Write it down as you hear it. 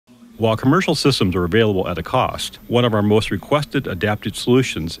While commercial systems are available at a cost, one of our most requested adapted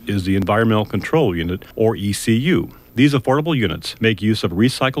solutions is the Environmental Control Unit, or ECU. These affordable units make use of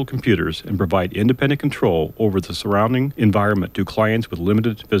recycled computers and provide independent control over the surrounding environment to clients with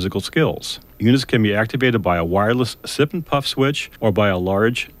limited physical skills. Units can be activated by a wireless sip and puff switch or by a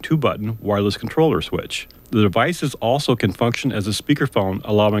large 2-button wireless controller switch. The devices also can function as a speakerphone,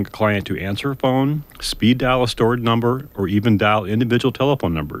 allowing a client to answer a phone, speed dial a stored number, or even dial individual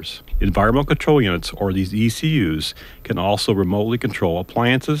telephone numbers. Environmental control units, or these ECUs, can also remotely control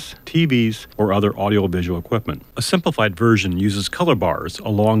appliances, TVs, or other audiovisual equipment. A simplified version uses color bars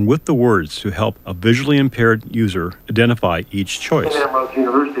along with the words to help a visually impaired user identify each choice. Ambrose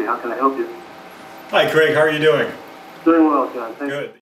University, how can I help you? Hi, Craig. How are you doing? Doing well, John. Thank you. Good.